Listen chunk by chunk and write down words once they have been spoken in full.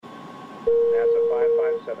NASA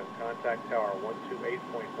 557, contact tower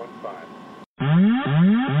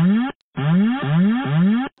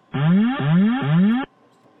 128.15.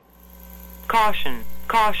 Caution,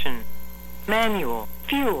 caution. Manual,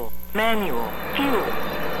 fuel, manual, fuel.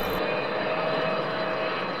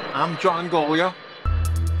 I'm John Golia.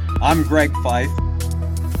 I'm Greg Fife.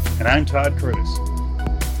 And I'm Todd Curtis.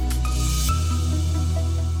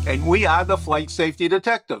 And we are the Flight Safety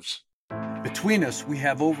Detectives. Between us, we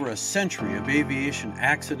have over a century of aviation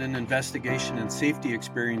accident investigation and safety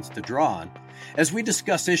experience to draw on as we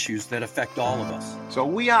discuss issues that affect all of us. So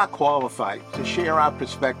we are qualified to share our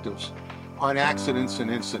perspectives on accidents and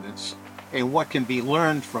incidents and what can be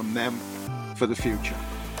learned from them for the future.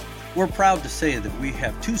 We're proud to say that we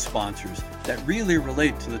have two sponsors that really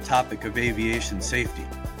relate to the topic of aviation safety: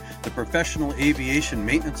 the Professional Aviation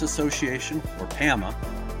Maintenance Association, or PAMA,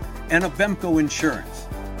 and Avemco Insurance.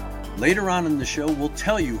 Later on in the show, we'll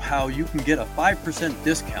tell you how you can get a 5%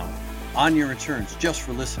 discount on your insurance just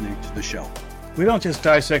for listening to the show. We don't just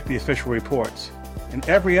dissect the official reports. In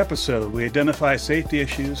every episode, we identify safety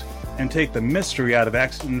issues and take the mystery out of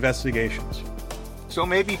accident investigations. So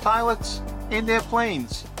maybe pilots and their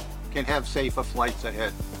planes can have safer flights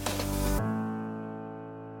ahead.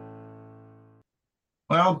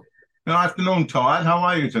 Well, good afternoon, Todd. How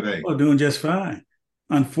are you today? Oh, doing just fine.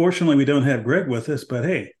 Unfortunately, we don't have Greg with us, but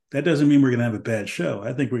hey, that doesn't mean we're going to have a bad show.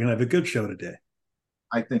 I think we're going to have a good show today.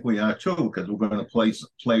 I think we are too, because we're going to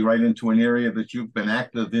play right into an area that you've been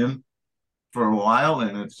active in for a while,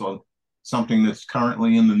 and it's something that's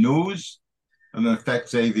currently in the news and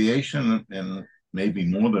affects aviation, and maybe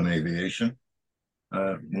more than aviation.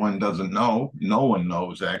 One doesn't know. No one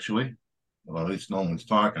knows, actually. Well, at least no one's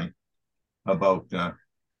talking about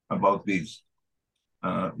these,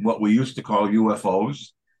 what we used to call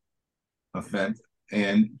UFOs,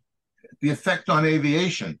 and the effect on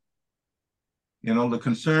aviation. You know, the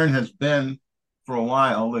concern has been for a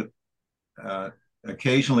while that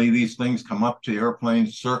occasionally these things come up to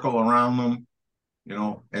airplanes, circle around them, you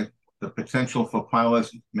know, and the potential for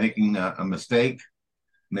pilots making a mistake,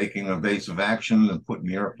 making evasive action and putting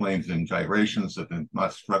the airplanes in gyrations that they're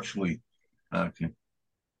not structurally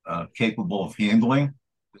capable of handling.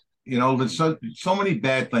 You know, there's so many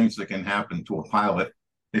bad things that can happen to a pilot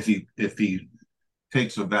if he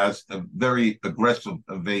takes a very aggressive,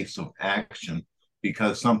 evasive action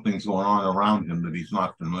because something's going on around him that he's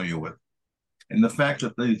not familiar with. And the fact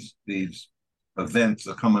that these events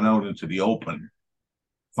are coming out into the open,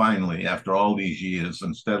 finally, after all these years,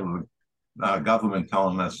 instead of our government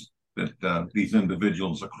telling us that these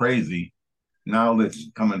individuals are crazy, now it's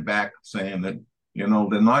coming back saying that, you know,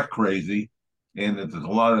 they're not crazy, and that there's a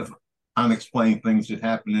lot of unexplained things that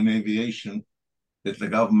happen in aviation that the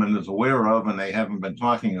government is aware of and they haven't been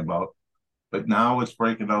talking about. But now it's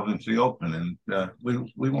breaking out into the open, and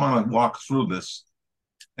we want to walk through this,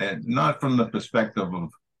 and not from the perspective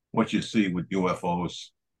of what you see with UFOs,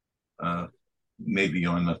 maybe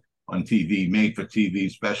on TV, made for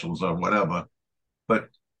TV specials or whatever, but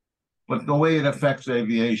the way it affects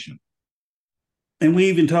aviation. And we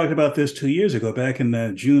even talked about this 2 years ago, back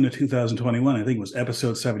in June of 2021. I think it was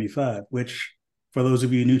episode 75, which, for those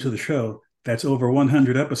of you new to the show, that's over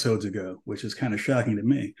 100 episodes ago, which is kind of shocking to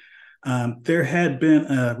me. There had been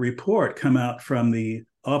a report come out from the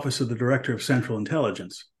Office of the Director of Central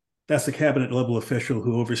Intelligence. That's the cabinet level official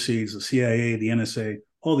who oversees the CIA, the NSA,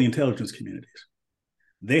 all the intelligence communities.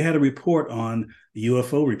 They had a report on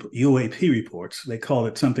UAP reports. They called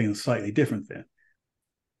it something slightly different then.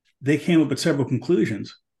 They came up with several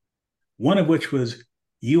conclusions, one of which was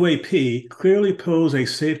UAP clearly pose a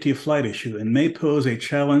safety of flight issue and may pose a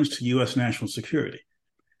challenge to U.S. national security.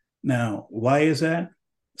 Now, why is that?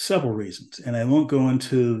 Several reasons. And I won't go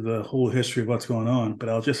into the whole history of what's going on, but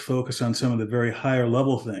I'll just focus on some of the very higher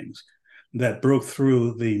level things that broke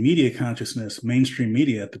through the media consciousness, mainstream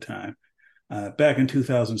media at the time. Back in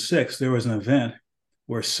 2006, there was an event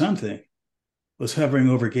where something was hovering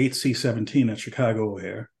over Gate C-17 at Chicago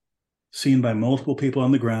O'Hare, seen by multiple people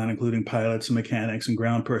on the ground, including pilots and mechanics and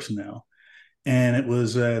ground personnel. And it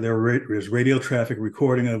was there was radio traffic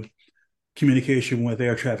recording of communication with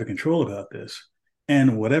air traffic control about this.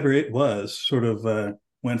 And whatever it was sort of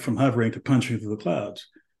went from hovering to punching through the clouds.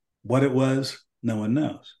 What it was, no one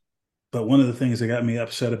knows. But one of the things that got me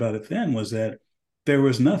upset about it then was that there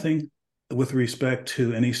was nothing with respect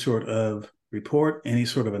to any sort of report, any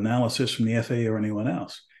sort of analysis from the FAA or anyone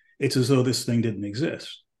else. It's as though this thing didn't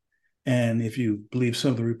exist. And if you believe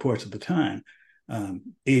some of the reports at the time,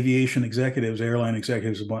 aviation executives, airline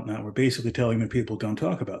executives and whatnot were basically telling the people, don't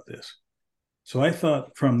talk about this. So I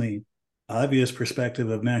thought, from the obvious perspective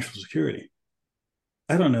of national security,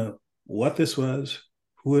 I don't know what this was,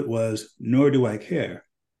 who it was, nor do I care.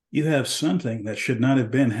 You have something that should not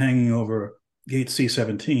have been hanging over gate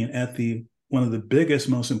C-17 at one of the biggest,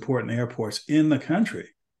 most important airports in the country.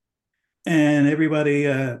 And everybody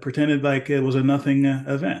pretended like it was a nothing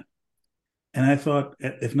event. And I thought,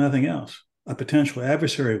 if nothing else, a potential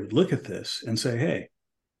adversary would look at this and say, hey,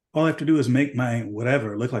 all I have to do is make my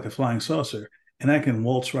whatever look like a flying saucer, and I can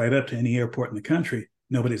waltz right up to any airport in the country.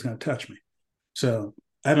 Nobody's going to touch me. So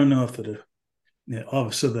I don't know if the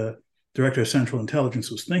director of Central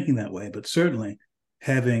Intelligence was thinking that way, but certainly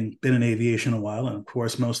having been in aviation a while, and of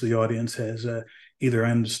course most of the audience has either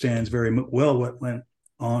understands very well what went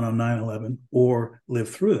on 9/11 or lived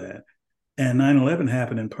through that. And 9/11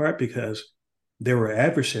 happened in part because there were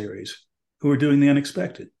adversaries who were doing the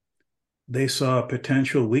unexpected. They saw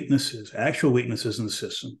potential weaknesses, actual weaknesses in the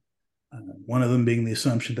system. One of them being the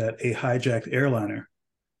assumption that a hijacked airliner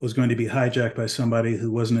was going to be hijacked by somebody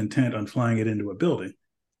who wasn't intent on flying it into a building.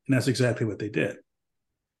 And that's exactly what they did.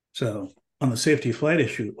 So on the safety flight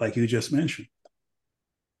issue, like you just mentioned,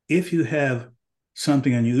 if you have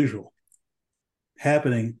something unusual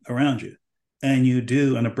happening around you and you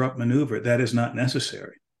do an abrupt maneuver that is not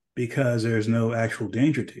necessary because there's no actual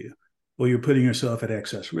danger to you, well, you're putting yourself at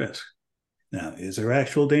excess risk. Now, is there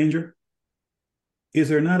actual danger? Is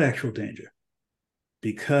there not actual danger?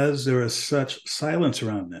 Because there is such silence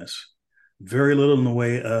around this, very little in the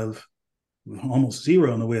way of, almost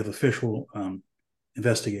zero in the way of official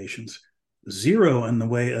investigations, zero in the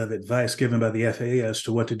way of advice given by the FAA as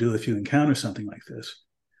to what to do if you encounter something like this.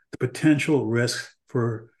 The potential risk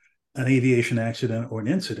for an aviation accident or an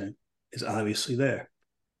incident is obviously there.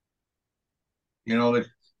 You know,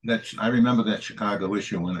 that I remember that Chicago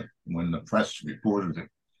issue when the press reported it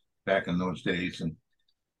back in those days, and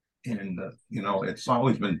you know, it's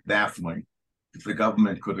always been baffling if the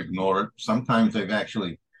government could ignore it. Sometimes they've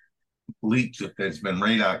actually leaked if there's been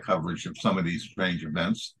radar coverage of some of these strange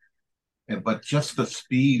events, but just the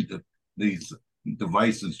speed that these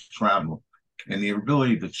devices travel and the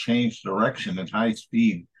ability to change direction at high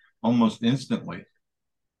speed almost instantly,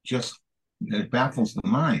 just it baffles the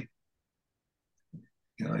mind.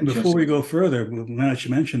 You know, Before we go further, now that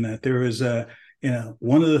you mentioned that, there is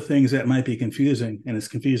one of the things that might be confusing, and it's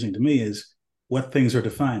confusing to me, is what things are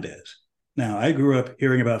defined as. Now, I grew up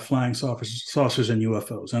hearing about flying saucers and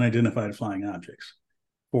UFOs, unidentified flying objects.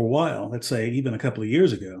 For a while, let's say even a couple of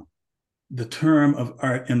years ago, the term of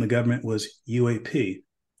art in the government was UAP,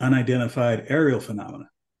 unidentified aerial phenomena.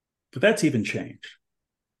 But that's even changed.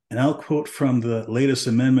 And I'll quote from the latest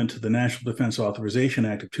amendment to the National Defense Authorization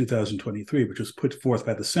Act of 2023, which was put forth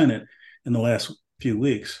by the Senate in the last few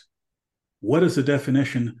weeks. What is the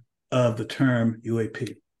definition of the term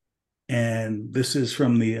UAP? And this is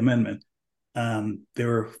from the amendment.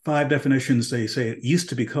 There are 5 definitions they say it used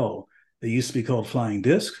to be called. They used to be called flying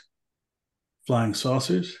discs, flying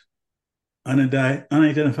saucers,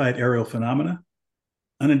 unidentified aerial phenomena,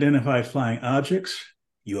 unidentified flying objects,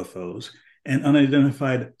 UFOs, and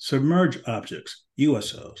unidentified submerged objects,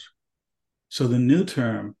 USOs. So the new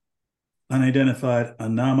term, unidentified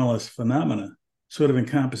anomalous phenomena, sort of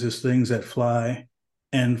encompasses things that fly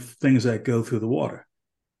and things that go through the water.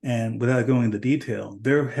 And without going into detail,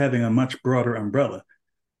 they're having a much broader umbrella.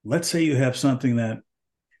 Let's say you have something that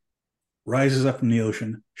rises up from the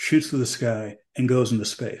ocean, shoots through the sky, and goes into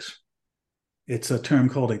space. It's a term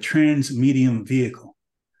called a transmedium vehicle.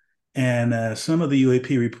 And some of the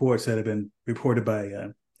UAP reports that have been reported by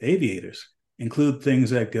aviators include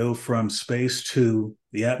things that go from space to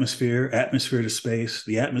the atmosphere, atmosphere to space,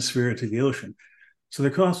 the atmosphere to the ocean. So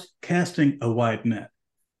they're casting a wide net.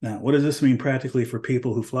 Now, what does this mean practically for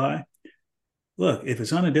people who fly? Look, if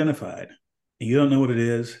it's unidentified and you don't know what it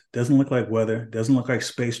is, doesn't look like weather, doesn't look like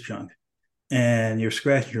space junk, and you're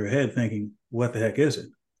scratching your head thinking, what the heck is it?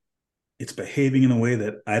 It's behaving in a way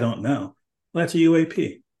that I don't know. Well, that's a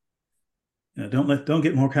UAP. You know, don't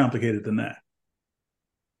get more complicated than that.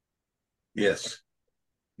 Yes.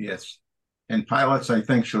 And pilots, I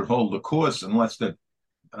think, should hold the course unless that,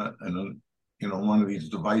 one of these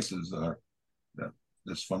devices,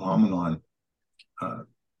 this phenomenon,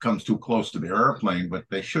 comes too close to the airplane. But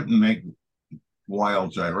they shouldn't make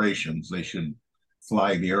wild gyrations. They should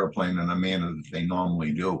fly the airplane in a manner that they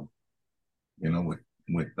normally do. You know,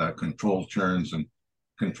 with controlled turns and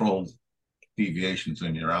controlled deviations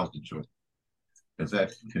in your altitude, because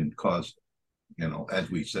that can cause, as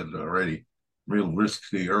we said already, real risk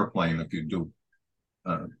to the airplane if you do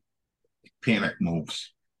panic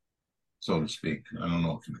moves, so to speak. I don't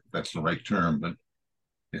know if that's the right term, but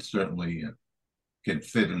it certainly can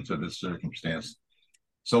fit into this circumstance.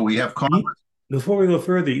 So we have Congress. Before we go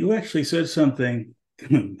further, you actually said something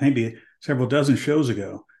maybe several dozen shows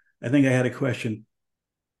ago, I think I had a question.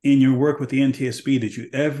 In your work with the NTSB, did you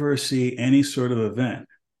ever see any sort of event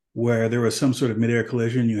where there was some sort of midair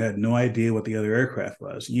collision? You had no idea what the other aircraft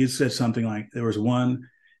was. You said something like there was one,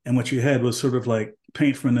 and what you had was sort of like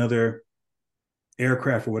paint from another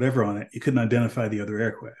aircraft or whatever on it. You couldn't identify the other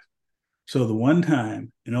aircraft. So the one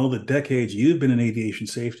time in all the decades you've been in aviation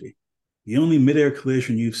safety, the only midair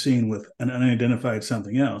collision you've seen with an unidentified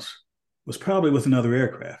something else was probably with another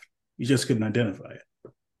aircraft. You just couldn't identify it.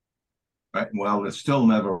 Right. Well, it still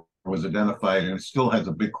never was identified, and it still has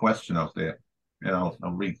a big question out there. I'll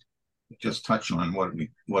just touch on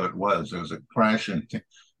what it was. There was a crash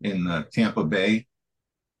in Tampa Bay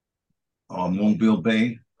or Mobile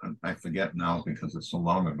Bay. I forget now because it's so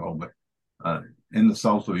long ago, but in the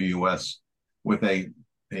south of the U.S. with a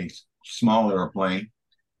small airplane,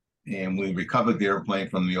 and we recovered the airplane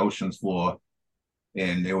from the ocean's floor,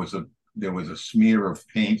 and there was a smear of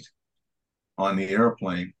paint on the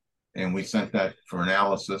airplane. And we sent that for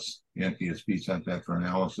analysis. The NTSB sent that for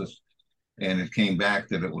analysis, and it came back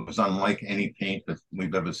that it was unlike any paint that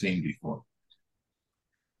we've ever seen before.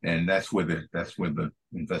 And that's where the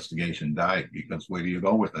investigation died, because where do you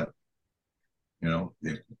go with that?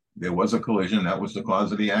 There was a collision, that was the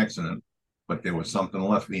cause of the accident, but there was something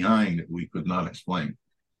left behind that we could not explain.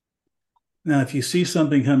 Now, if you see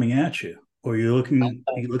something coming at you, or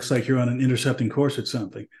it looks like you're on an intercepting course at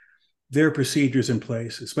something, there are procedures in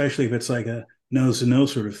place, especially if it's like a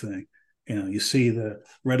nose-to-nose sort of thing. You see the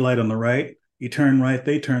red light on the right, you turn right,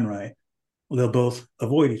 they turn right. Well, they'll both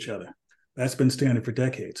avoid each other. That's been standard for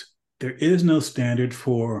decades. There is no standard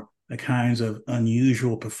for the kinds of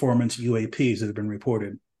unusual performance UAPs that have been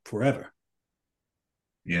reported forever.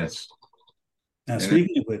 Yes. Now,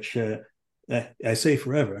 speaking of which, I say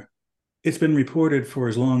forever, it's been reported for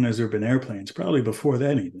as long as there have been airplanes, probably before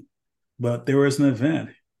that even. But there was an event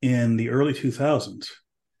in the early 2000s.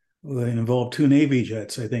 It involved two Navy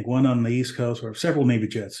jets, I think one on the East Coast, or several Navy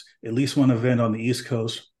jets, at least one event on the East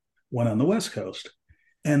Coast, one on the West Coast.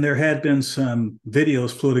 And there had been some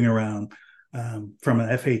videos floating around from an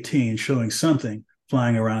F-18 showing something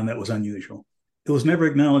flying around that was unusual. It was never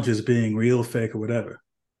acknowledged as being real, fake, or whatever.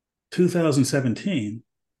 2017,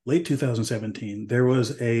 late 2017, there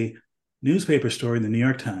was a newspaper story in the New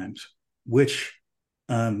York Times which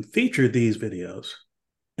featured these videos.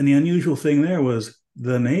 And the unusual thing there was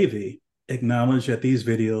the Navy acknowledged that these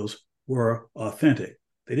videos were authentic.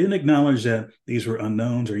 They didn't acknowledge that these were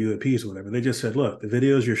unknowns or UAPs or whatever. They just said, look, the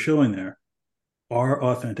videos you're showing there are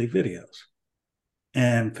authentic videos.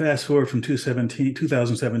 And fast forward from 2017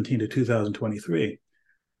 to 2023,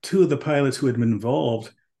 two of the pilots who had been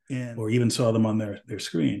involved in, or even saw them on their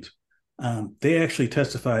screens, they actually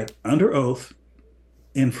testified under oath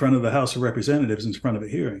in front of the House of Representatives in front of a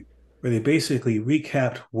hearing, where they basically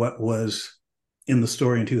recapped what was in the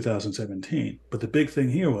story in 2017. But the big thing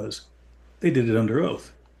here was they did it under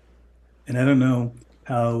oath. And I don't know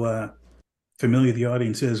how familiar the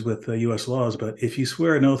audience is with U.S. laws, but if you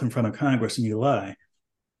swear an oath in front of Congress and you lie,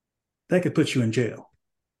 that could put you in jail.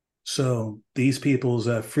 So these people's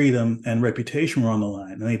freedom and reputation were on the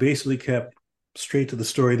line, and they basically kept straight to the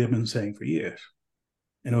story they've been saying for years.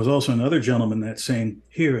 And there was also another gentleman in that same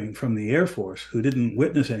hearing from the Air Force who didn't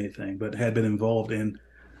witness anything, but had been involved in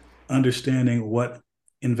understanding what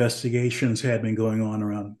investigations had been going on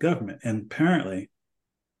around government. And apparently,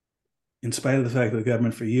 in spite of the fact that the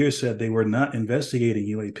government for years said they were not investigating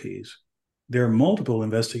UAPs, there are multiple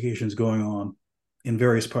investigations going on in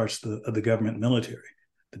various parts of the government military,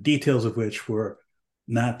 the details of which were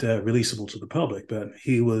not releasable to the public. But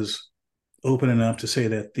he was open enough to say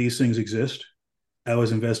that these things exist. I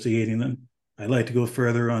was investigating them. I'd like to go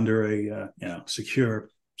further under a secure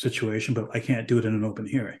situation, but I can't do it in an open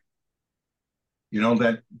hearing.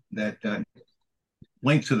 That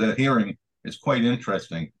link to the hearing is quite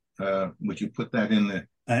interesting. Would you put that in the?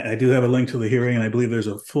 I do have a link to the hearing, and I believe there's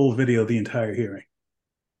a full video of the entire hearing.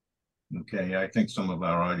 Okay, I think some of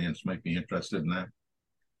our audience might be interested in that.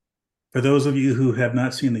 For those of you who have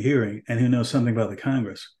not seen the hearing and who know something about the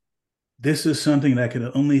Congress, this is something that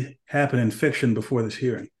could only happen in fiction before this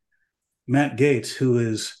hearing. Matt Gaetz, who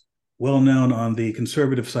is well known on the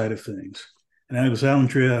conservative side of things, and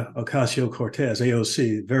Alexandria Ocasio-Cortez,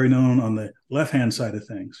 AOC, very known on the left-hand side of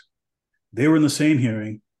things, they were in the same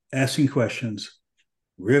hearing, asking questions,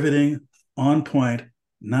 riveting, on point,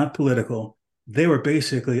 not political. They were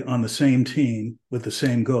basically on the same team with the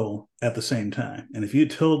same goal at the same time. And if you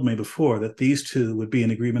told me before that these two would be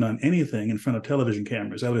in agreement on anything in front of television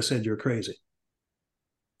cameras, I would have said you're crazy.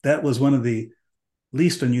 That was one of the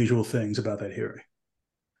least unusual things about that hearing.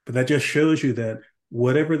 But that just shows you that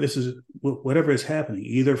whatever is happening,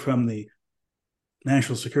 either from the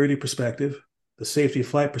national security perspective, the safety of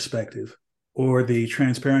flight perspective, or the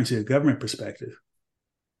transparency of government perspective,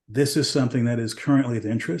 this is something that is currently of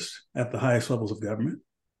interest at the highest levels of government,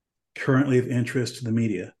 currently of interest to the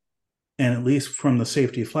media. And at least from the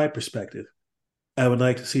safety of flight perspective, I would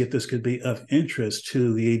like to see if this could be of interest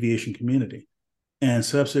to the aviation community. And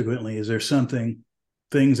subsequently, is there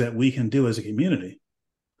things that we can do as a community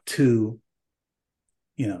to,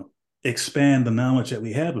 expand the knowledge that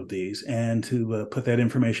we have of these and to put that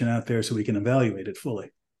information out there so we can evaluate it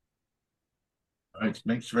fully. It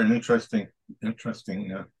makes for an interesting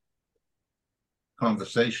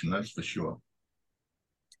conversation, that's for sure.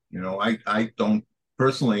 I don't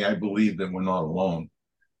personally, I believe that we're not alone,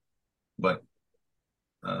 but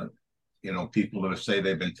people that say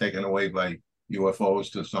they've been taken away by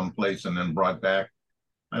UFOs to some place and then brought back,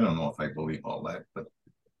 I don't know if I believe all that, but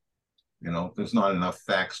there's not enough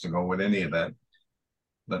facts to go with any of that.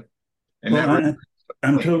 But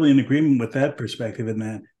I'm totally in agreement with that perspective, in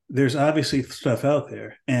that there's obviously stuff out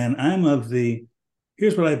there, and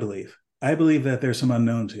here's what I believe. I believe that there's some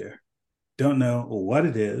unknowns here. Don't know what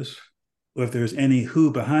it is, or if there's any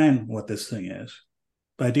who behind what this thing is.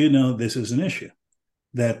 But I do know this is an issue,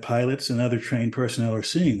 that pilots and other trained personnel are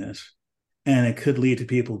seeing this, and it could lead to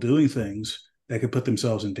people doing things that could put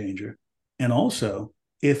themselves in danger. And also,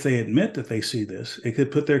 if they admit that they see this, it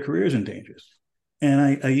could put their careers in danger.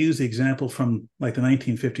 And I use the example from like the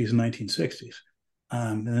 1950s and 1960s.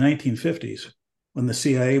 In the 1950s, when the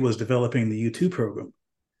CIA was developing the U-2 program,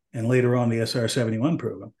 and later on the SR-71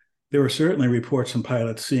 program, there were certainly reports from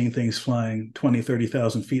pilots seeing things flying 20,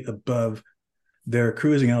 30,000 feet above their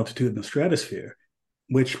cruising altitude in the stratosphere,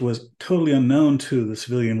 which was totally unknown to the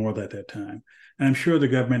civilian world at that time. And I'm sure the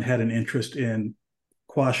government had an interest in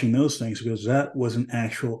quashing those things because that was an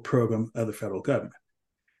actual program of the federal government.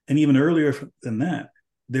 And even earlier than that,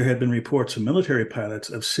 there had been reports of military pilots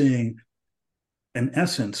of seeing, in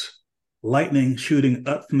essence, lightning shooting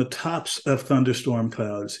up from the tops of thunderstorm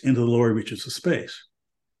clouds into the lower reaches of space,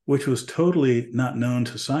 which was totally not known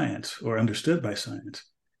to science or understood by science.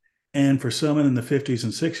 And for someone in the 50s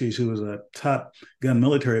and 60s who was a top gun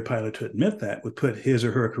military pilot to admit that would put his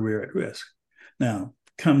or her career at risk. Now,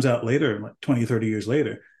 comes out later, like 20, 30 years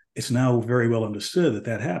later, it's now very well understood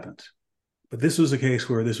that happens. But this was a case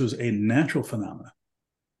where this was a natural phenomenon,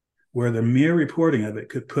 where the mere reporting of it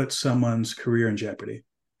could put someone's career in jeopardy,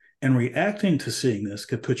 and reacting to seeing this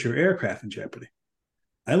could put your aircraft in jeopardy.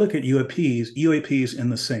 I look at UAPs in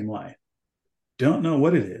the same light. Don't know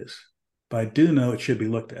what it is, but I do know it should be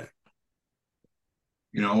looked at.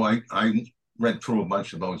 I read through a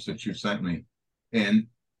bunch of those that you sent me, and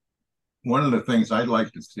one of the things I'd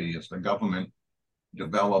like to see is the government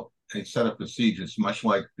develop a set of procedures, much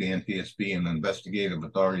like the NTSB and investigative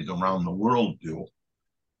authorities around the world do,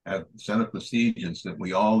 have a set of procedures that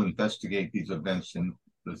we all investigate these events in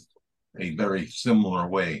a very similar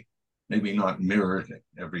way. Maybe not mirrored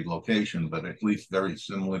at every location, but at least very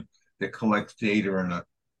similar, that collects data in a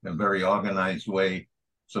very organized way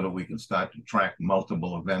so that we can start to track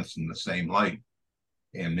multiple events in the same light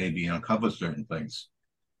and maybe uncover certain things.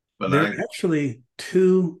 But there are actually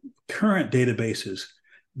two current databases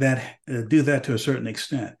that do that to a certain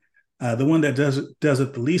extent. The one that does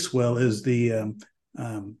it the least well is the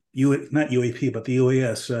not UAP, but the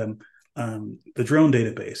UAS, the drone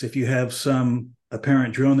database. If you have some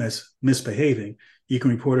apparent drone that's misbehaving, you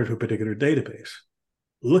can report it to a particular database.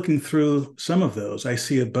 Looking through some of those, I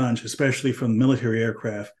see a bunch, especially from military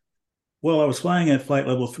aircraft. Well, I was flying at flight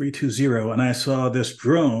level 320 and I saw this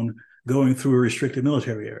drone going through a restricted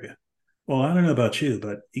military area. Well, I don't know about you,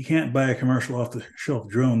 but you can't buy a commercial off-the-shelf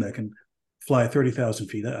drone that can fly 30,000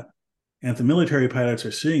 feet up. And if the military pilots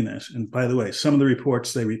are seeing this, and by the way, some of the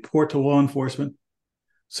reports, they report to law enforcement,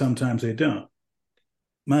 sometimes they don't.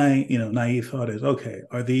 My naive thought is, okay,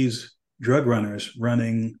 are these drug runners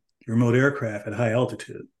running remote aircraft at high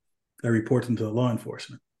altitude? They report them to the law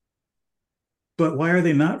enforcement. But why are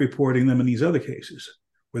they not reporting them in these other cases?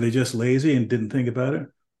 Were they just lazy and didn't think about it?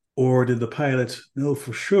 Or did the pilots know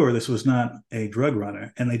for sure this was not a drug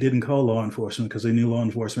runner and they didn't call law enforcement because they knew law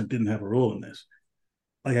enforcement didn't have a role in this?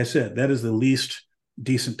 Like I said, that is the least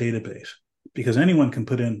decent database because anyone can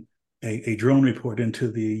put in a drone report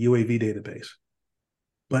into the UAV database.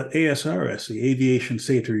 But ASRS, the Aviation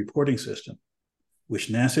Safety Reporting System, which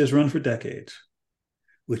NASA has run for decades,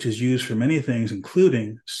 which is used for many things,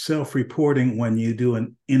 including self-reporting when you do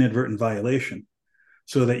an inadvertent violation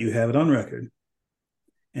so that you have it on record.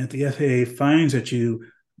 And if the FAA finds that you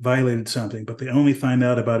violated something, but they only find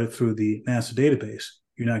out about it through the NASA database,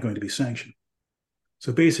 you're not going to be sanctioned.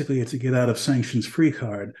 So basically, it's a get out of sanctions free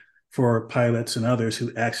card for pilots and others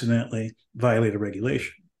who accidentally violate a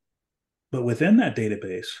regulation. But within that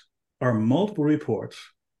database are multiple reports,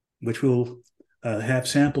 which we'll have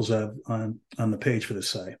samples of on the page for the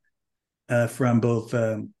site, from both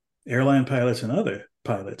airline pilots and other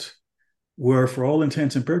pilots, where for all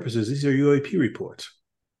intents and purposes, these are UAP reports.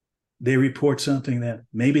 They report something that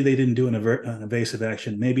maybe they didn't do an evasive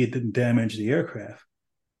action, maybe it didn't damage the aircraft,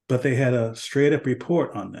 but they had a straight up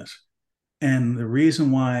report on this. And the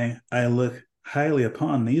reason why I look highly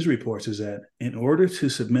upon these reports is that in order to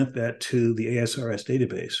submit that to the ASRS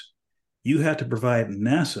database, you have to provide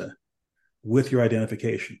NASA with your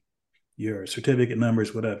identification, your certificate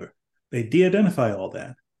numbers, whatever. They de-identify all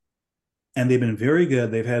that. And they've been very good.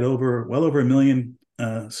 They've had well over 1 million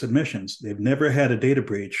submissions. They've never had a data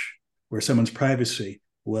breach where someone's privacy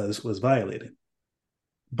was violated.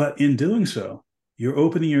 But in doing so, you're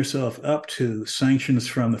opening yourself up to sanctions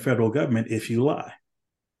from the federal government if you lie.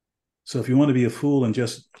 So if you want to be a fool and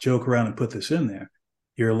just joke around and put this in there,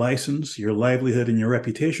 your license, your livelihood, and your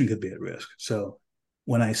reputation could be at risk. So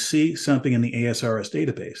when I see something in the ASRS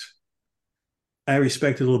database, I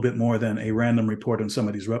respect it a little bit more than a random report on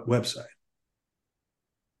somebody's website.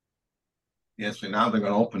 Yes, and now they're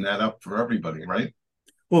going to open that up for everybody, right?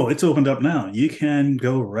 Well, it's opened up now. You can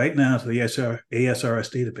go right now to the ASRS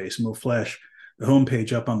database, and we'll flash the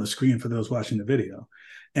homepage up on the screen for those watching the video.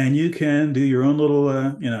 And you can do your own little,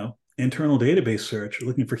 internal database search,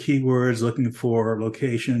 looking for keywords, looking for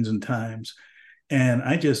locations and times. And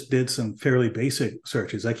I just did some fairly basic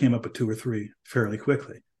searches. I came up with 2 or 3 fairly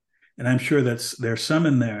quickly. And I'm sure there's some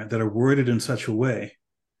in there that are worded in such a way,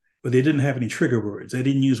 but they didn't have any trigger words. They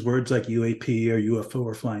didn't use words like UAP or UFO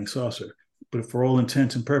or flying saucer. But for all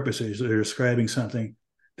intents and purposes, they're describing something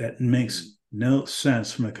that makes no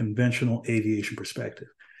sense from a conventional aviation perspective.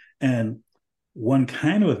 And one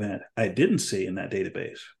kind of event I didn't see in that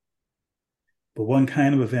database, but one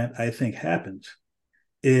kind of event I think happens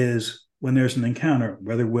is when there's an encounter,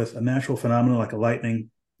 whether with a natural phenomenon like a lightning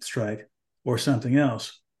strike or something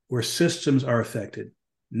else, where systems are affected,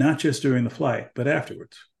 not just during the flight, but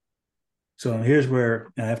afterwards. So here's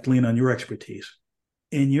where I have to lean on your expertise.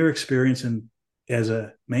 In your experience as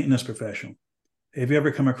a maintenance professional, have you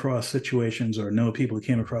ever come across situations or know people who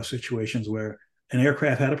came across situations where an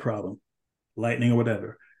aircraft had a problem, lightning or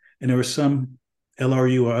whatever, and there was some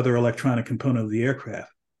LRU or other electronic component of the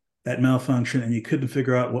aircraft that malfunctioned and you couldn't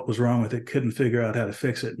figure out what was wrong with it, couldn't figure out how to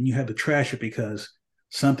fix it, and you had to trash it because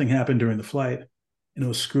something happened during the flight and it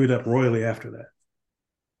was screwed up royally after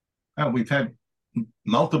that? We've had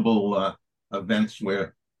multiple events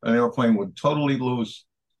where an airplane would totally lose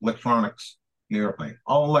electronics in the airplane.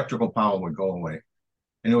 All electrical power would go away.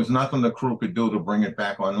 And there was nothing the crew could do to bring it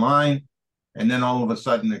back online. And then all of a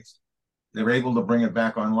sudden, they're able to bring it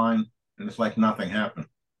back online, and it's like nothing happened.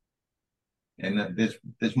 And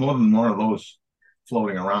there's more than one of those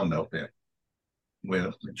floating around out there,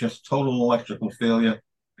 where just total electrical failure,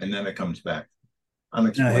 and then it comes back.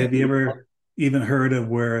 Now, have you ever even heard of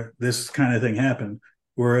where this kind of thing happened,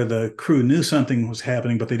 where the crew knew something was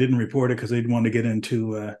happening, but they didn't report it because they didn't want to get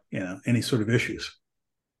into any sort of issues?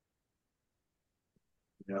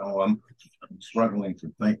 I'm struggling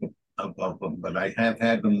to think of them, but I have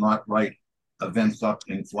had them not write events up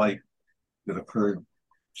in flight that occurred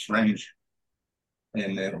strange,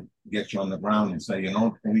 and they'll get you on the ground and say,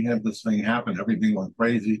 we had this thing happen, everything went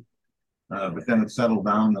crazy, but then it settled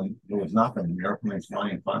down and there was nothing. The airplane's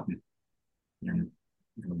flying fine, and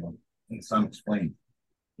it's unexplained.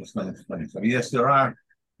 It's unexplained. So yes, there are,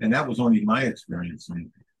 and that was only my experience, and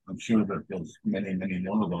I'm sure that there's many, many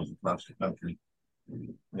more of those across the country.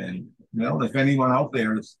 And if anyone out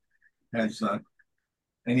there has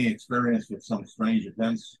any experience with some strange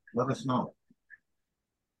events, let us know.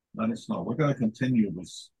 Let us know. We're going to continue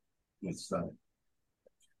this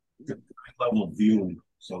level view,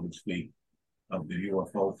 so to speak, of the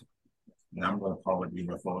UFO. And I'm going to call it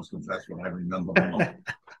UFOs because that's what I remember most.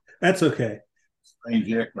 That's okay.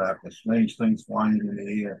 Strange aircraft, the strange things flying in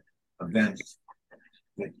the air, events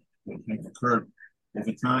that have occurred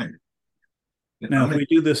over time. Now, if we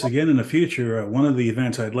do this again in the future, one of the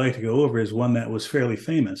events I'd like to go over is one that was fairly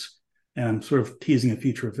famous, and I'm sort of teasing a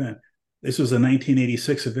future event. This was a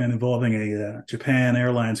 1986 event involving a Japan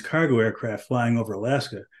Airlines cargo aircraft flying over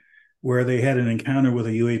Alaska, where they had an encounter with a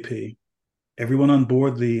UAP. Everyone on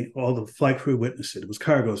board, all the flight crew witnessed it. It was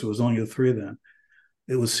cargo, so it was only the 3 of them.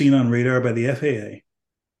 It was seen on radar by the FAA.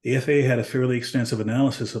 The FAA had a fairly extensive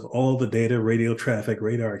analysis of all the data, radio traffic,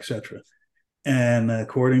 radar, etc. And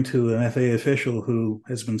according to an FAA official who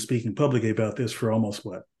has been speaking publicly about this for almost,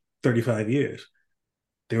 35 years,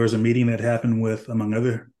 There was a meeting that happened with, among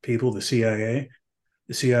other people, the CIA.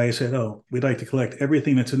 The CIA said, "Oh, we'd like to collect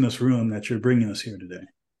everything that's in this room that you're bringing us here today."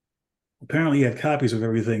 Apparently, he had copies of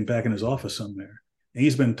everything back in his office somewhere. And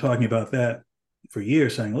he's been talking about that for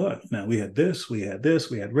years, saying, "Look, now we had this, we had this,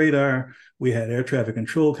 we had radar, we had air traffic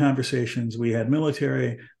control conversations, we had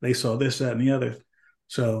military, they saw this, that, and the other."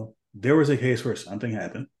 So there was a case where something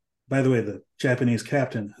happened. By the way, the Japanese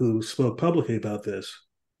captain who spoke publicly about this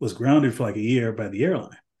was grounded for like a year by the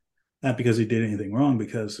airline. Not because he did anything wrong,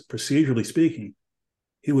 because procedurally speaking,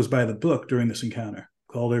 he was by the book during this encounter,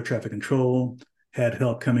 called air traffic control, had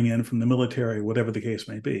help coming in from the military, whatever the case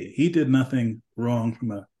may be. He did nothing wrong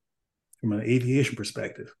from an aviation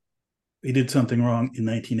perspective. He did something wrong in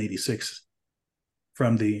 1986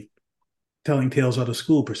 from the telling tales out of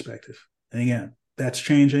school perspective. And again, that's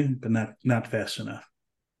changing, but not fast enough.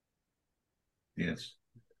 Yes.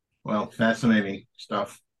 Well, fascinating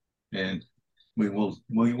stuff, and we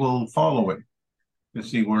will follow it to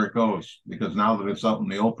see where it goes, because now that it's out in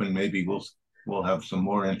the open, maybe we'll have some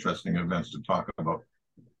more interesting events to talk about.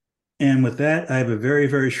 And with that, I have a very,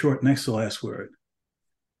 very short next to last word.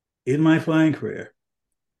 In my flying career,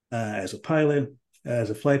 as a pilot, as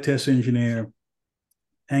a flight test engineer,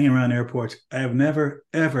 hanging around airports, I have never,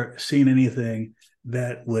 ever seen anything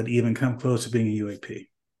that would even come close to being a UAP.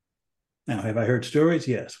 Now, have I heard stories?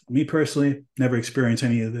 Yes. Me personally, never experienced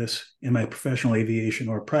any of this in my professional aviation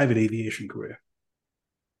or private aviation career.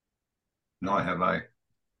 Nor have I.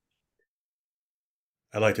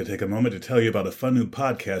 I'd like to take a moment to tell you about a fun new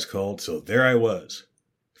podcast called So There I Was.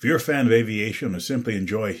 If you're a fan of aviation or simply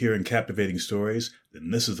enjoy hearing captivating stories,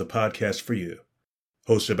 then this is the podcast for you.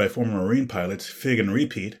 Hosted by former Marine pilots Fig and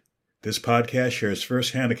Repeat, this podcast shares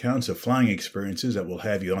first-hand accounts of flying experiences that will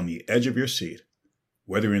have you on the edge of your seat.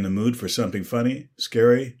 Whether you're in the mood for something funny,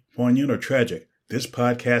 scary, poignant, or tragic, this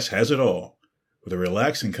podcast has it all. With a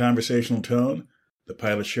relaxed and conversational tone, the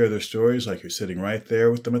pilots share their stories like you're sitting right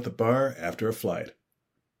there with them at the bar after a flight.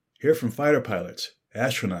 Hear from fighter pilots,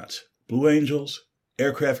 astronauts, Blue Angels,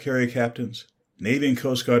 aircraft carrier captains, Navy and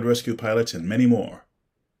Coast Guard rescue pilots, and many more.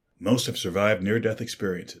 Most have survived near-death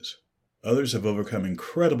experiences. Others have overcome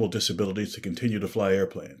incredible disabilities to continue to fly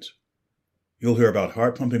airplanes. You'll hear about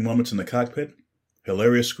heart-pumping moments in the cockpit,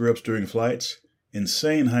 hilarious screw-ups during flights,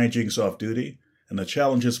 insane hijinks off-duty, and the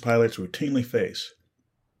challenges pilots routinely face.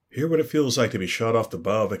 Hear what it feels like to be shot off the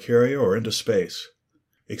bow of a carrier or into space.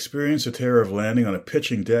 Experience the terror of landing on a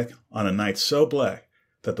pitching deck on a night so black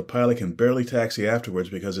that the pilot can barely taxi afterwards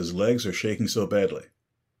because his legs are shaking so badly.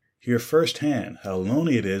 Hear firsthand how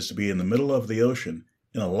lonely it is to be in the middle of the ocean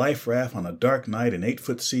in a life raft on a dark night in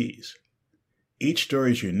 8-foot seas. Each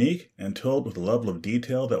story is unique and told with a level of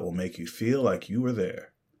detail that will make you feel like you were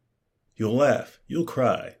there. You'll laugh, you'll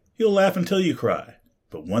cry, you'll laugh until you cry,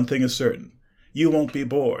 but one thing is certain, you won't be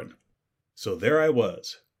bored. So there I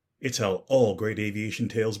was. It's how all great aviation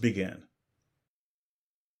tales begin.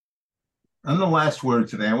 On the last word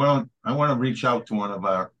today, I want to reach out to one of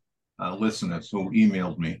our listeners who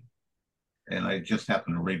emailed me, and I just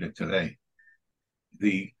happened to read it today.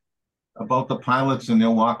 About the pilots and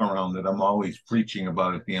their walk around that I'm always preaching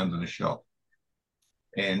about at the end of the show.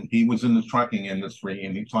 And he was in the trucking industry,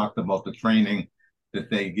 and he talked about the training that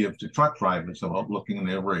they give to truck drivers about looking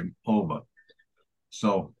their rig over.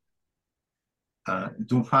 So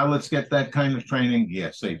do pilots get that kind of training?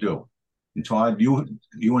 Yes, they do. And Todd,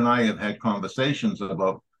 you and I have had conversations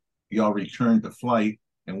about your return to flight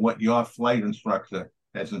and what your flight instructor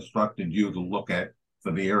has instructed you to look at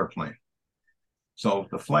for the airplane. So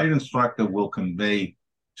the flight instructor will convey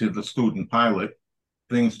to the student pilot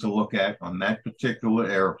things to look at on that particular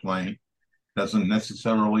airplane. Doesn't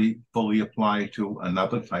necessarily fully apply to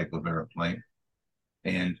another type of airplane.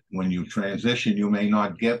 And when you transition, you may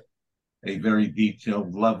not get a very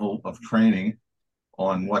detailed level of training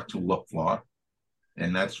on what to look for.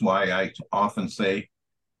 And that's why I often say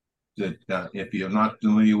that if you're not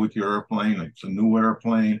familiar with your airplane, it's a new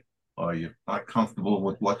airplane, or you're not comfortable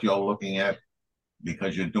with what you're looking at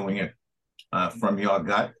because you're doing it from your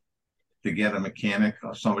gut, to get a mechanic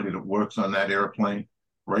or somebody that works on that airplane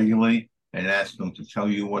regularly and ask them to tell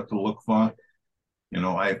you what to look for. You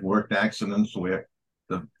know, I've worked accidents where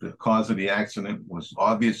the cause of the accident was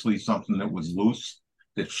obviously something that was loose,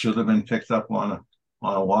 that should have been picked up on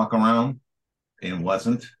a walk around, and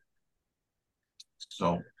wasn't.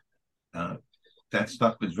 So that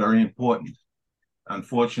stuff is very important.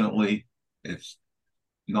 Unfortunately, it's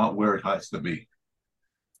not where it has to be.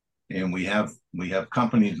 And we have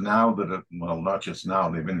companies now that are, well, not just now,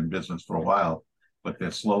 they've been in business for a while, but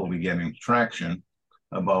they're slowly getting traction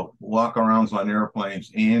about walk-arounds on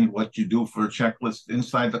airplanes and what you do for a checklist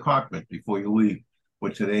inside the cockpit before you leave.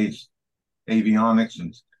 with today's avionics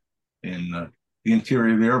and the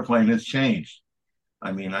interior of the airplane has changed.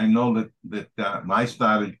 I mean, I know that I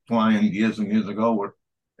started flying years and years ago,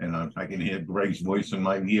 and I can hear Greg's voice in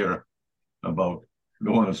my ear about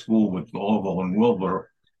going to school with Orville and Wilbur,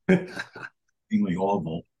 mainly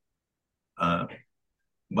Orville.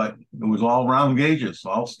 But it was all round gauges,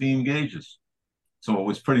 all steam gauges. So it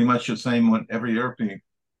was pretty much the same with every airplane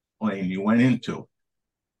you went into.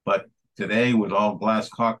 But today, with all glass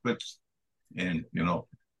cockpits and,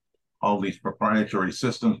 all these proprietary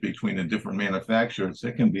systems between the different manufacturers,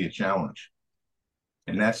 it can be a challenge.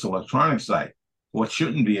 And that's the electronic side. What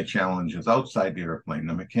shouldn't be a challenge is outside the airplane,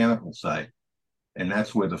 the mechanical side. And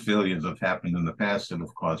that's where the failures have happened in the past that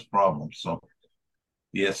have caused problems. So,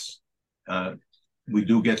 yes, we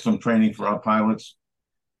do get some training for our pilots,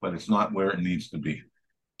 but it's not where it needs to be.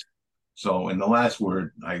 So, in the last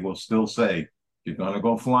word, I will still say, if you're going to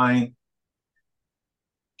go flying,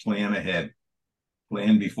 plan ahead.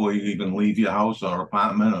 Plan before you even leave your house or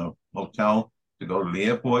apartment or hotel to go to the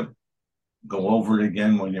airport. Go over it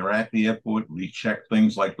again when you're at the airport. Recheck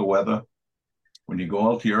things like the weather. When you go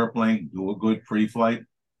out to your airplane, do a good pre-flight.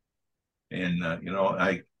 And,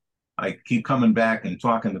 I keep coming back and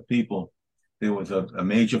talking to people. There was a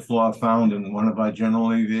major flaw found in one of our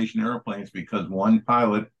general aviation airplanes because one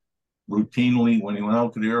pilot routinely, when he went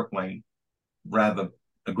out to the airplane, rather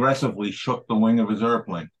aggressively shook the wing of his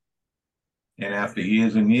airplane. And after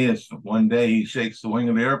years and years, one day he shakes the wing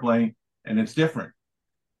of the airplane and it's different.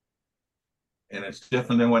 And it's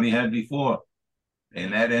different than what he had before.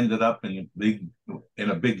 And that ended up in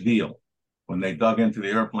a big deal when they dug into the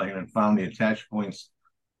airplane and found the attach points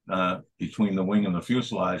between the wing and the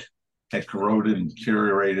fuselage had corroded and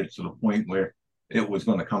deteriorated to the point where it was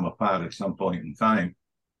going to come apart at some point in time.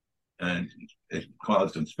 And it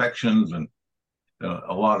caused inspections and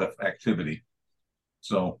a lot of activity.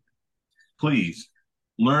 So please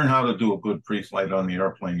learn how to do a good pre-flight on the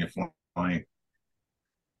airplane you're flying.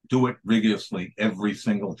 Do it rigorously every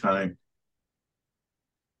single time.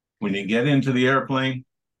 When you get into the airplane,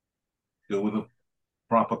 do the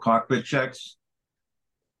proper cockpit checks.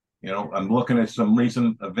 I'm looking at some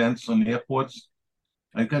recent events on the airports.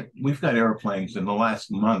 We've got airplanes in the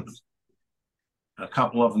last month. A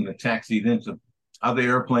couple of them that taxied into other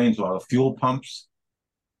airplanes or fuel pumps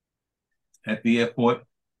at the airport.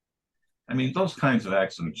 I mean, those kinds of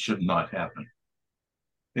accidents should not happen.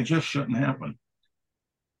 They just shouldn't happen.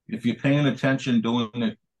 If you're paying attention,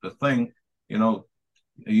 doing the thing, are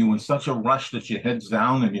you in such a rush that your head's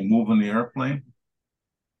down and you're moving the airplane?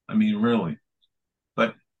 I mean, really.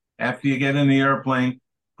 But after you get in the airplane,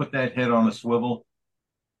 put that head on a swivel,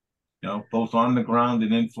 both on the ground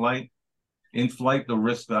and in flight. In flight, the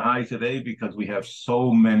risks are high today because we have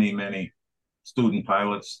so many student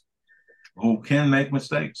pilots who can make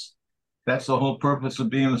mistakes. That's the whole purpose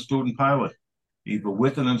of being a student pilot, either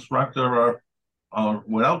with an instructor or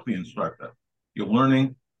without the instructor. You're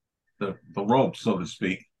learning the ropes, so to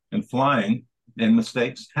speak, and flying, and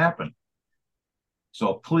mistakes happen.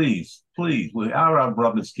 So please, we are our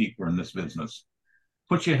brother's keeper in this business.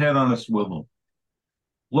 Put your head on a swivel.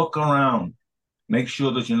 Look around. Make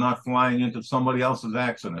sure that you're not flying into somebody else's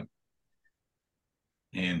accident.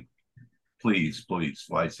 And please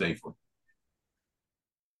fly safely.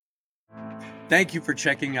 Thank you for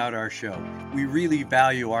checking out our show. We really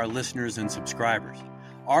value our listeners and subscribers.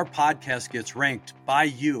 Our podcast gets ranked by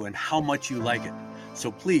you and how much you like it.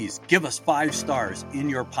 So please give us 5 stars in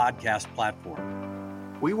your podcast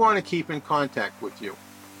platform. We want to keep in contact with you.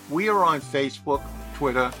 We are on Facebook,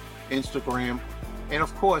 Twitter, Instagram, and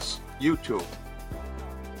of course, YouTube.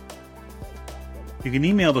 You can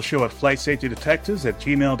email the show at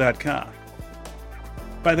flightsafetydetectives@gmail.com.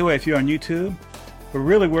 By the way, if you're on YouTube, we're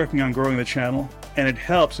really working on growing the channel, and it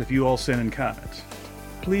helps if you all send in comments.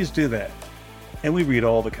 Please do that, and we read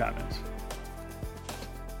all the comments.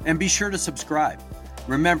 And be sure to subscribe.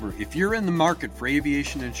 Remember, if you're in the market for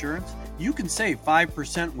aviation insurance, you can save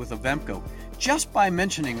 5% with Avemco just by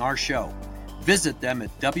mentioning our show. Visit them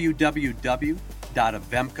at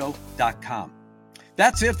www.avemco.com.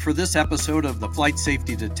 That's it for this episode of the Flight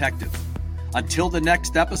Safety Detective. Until the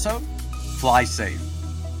next episode, fly safe.